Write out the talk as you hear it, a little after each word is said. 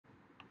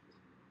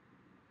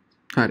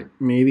හරි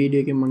මේ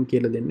වීඩියෝ එකෙන් මම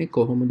කියලා දෙන්නේ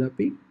කොහොමද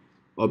අපි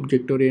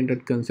object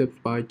oriented concepts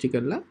පාවිච්චි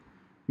කරලා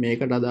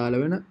මේකට අදාළ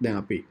වෙන දැන්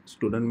අපි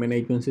student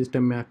management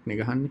system එකක් නේ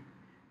ගහන්නේ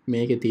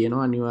මේකේ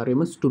තියෙනවා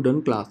අනිවාර්යයෙන්ම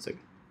student class එක.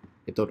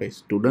 එතකොට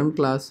student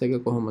class එක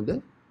කොහොමද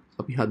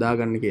අපි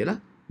හදාගන්නේ කියලා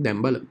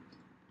දැන් බලමු.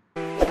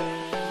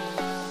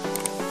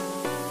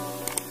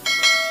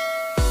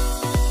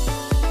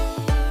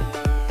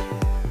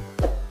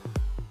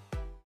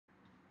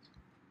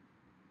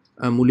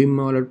 මුලින්ම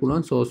ඔයාලට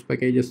පුළුවන් source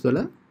packages වල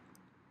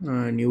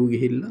new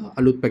ගිහිල්ලා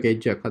අලුත්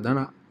package එකක් හදාන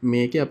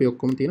මේකේ අපි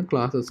ඔක්කොම තියෙන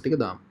classes ටික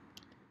දාමු.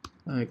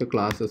 ඒක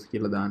classes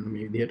කියලා දාන්න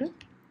මේ විදිහට.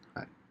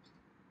 හරි.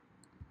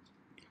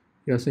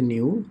 ඊට පස්සේ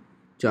new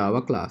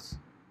java class.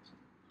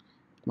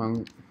 මම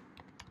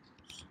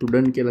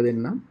student කියලා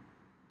දෙන්නම්.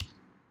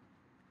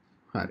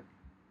 හරි.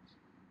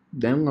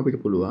 දැන් අපිට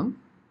පුළුවන්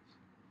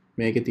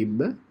මේකේ තිබ්බ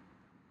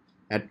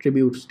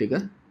attributes ටික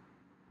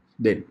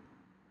දෙන්න.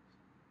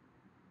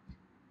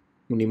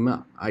 මුලින්ම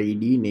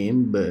id name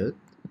birth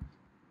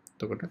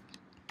එතකොට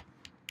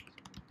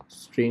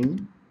string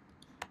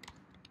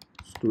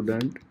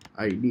student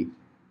id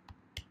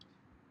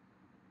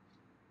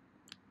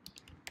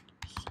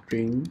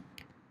string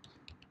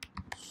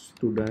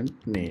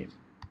student name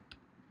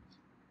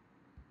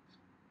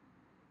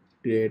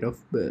date of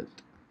birth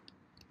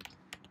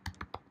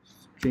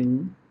string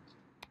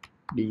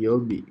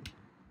dob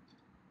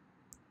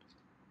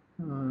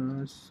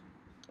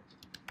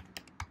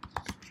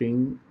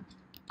string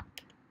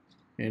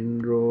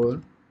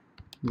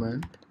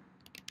enrollment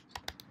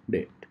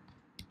date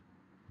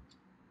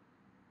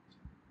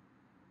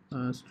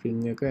string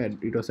එක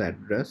it was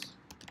address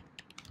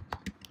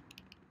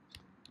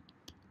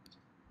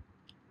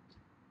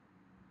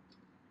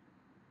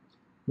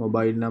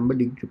mobile number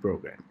degree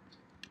program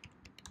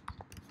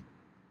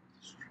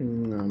string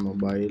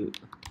mobile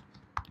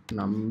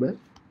number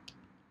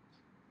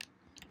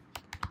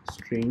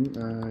string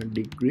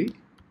degree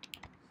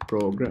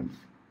program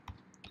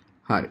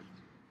හරි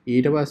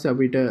ඊට පස්සේ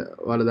අපිට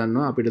ඔයාලා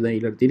දන්නවා අපිට දැන්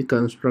ඊළඟ තියෙන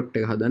construct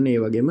එක හදන්න ඒ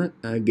වගේම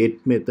get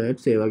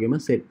methods ඒ වගේම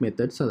set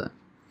methods හදන්න.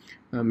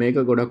 මේක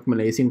ගොඩක්ම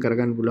ලේසියෙන්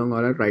කරගන්න පුළුවන්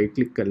ඔයාලා right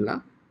click කරලා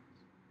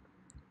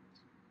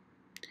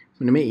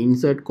මෙන්න මේ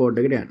insert code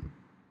එකට යන්න.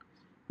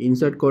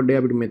 insert code එක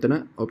අපිට මෙතන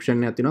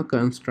option එකක් තියෙනවා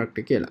construct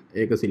කියලා.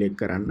 ඒක select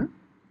කරන්න.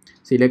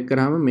 select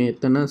කරාම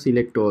මෙතන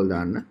select all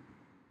දාන්න.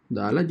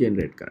 දාලා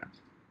generate කරන්න.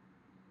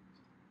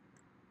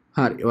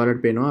 හරි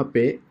ඔයාලට පේනවා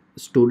අපේ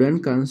student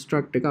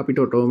construct එක අපිට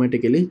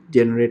automatically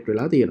generate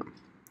වෙලා තියෙනවා.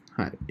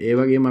 හරි. ඒ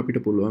වගේම අපිට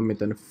පුළුවන්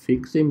මෙතන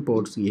fix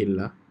imports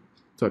ගිහිල්ලා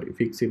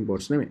fix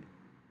imports නෙමෙයි.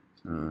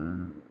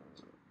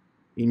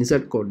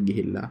 insert code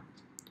ගිහිල්ලා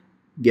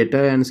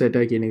getter and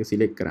setter කියන එක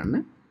select කරන්න.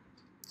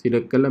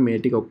 select කරලා මේ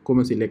ටික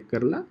ඔක්කොම select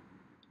කරලා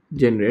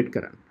generate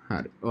කරන්න.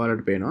 හරි.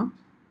 ඔයාලට පේනවා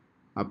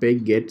අපේ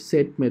get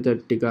set method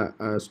ටික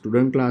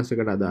student class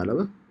එකට අදාළව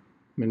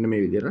මෙන්න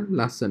මේ විදිහට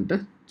ලස්සනට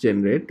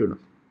generate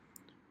වුණා.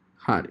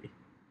 හරි.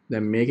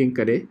 දැන් මේකෙන්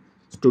කරේ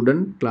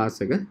ස්ටුඩන්ට් ක්ලාස්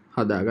එක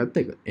හදාගත්ත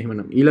එක.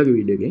 එහෙමනම් ඊළඟ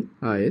වීඩියෝ එකෙන්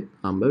ආයෙත්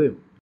හම්බ වෙමු.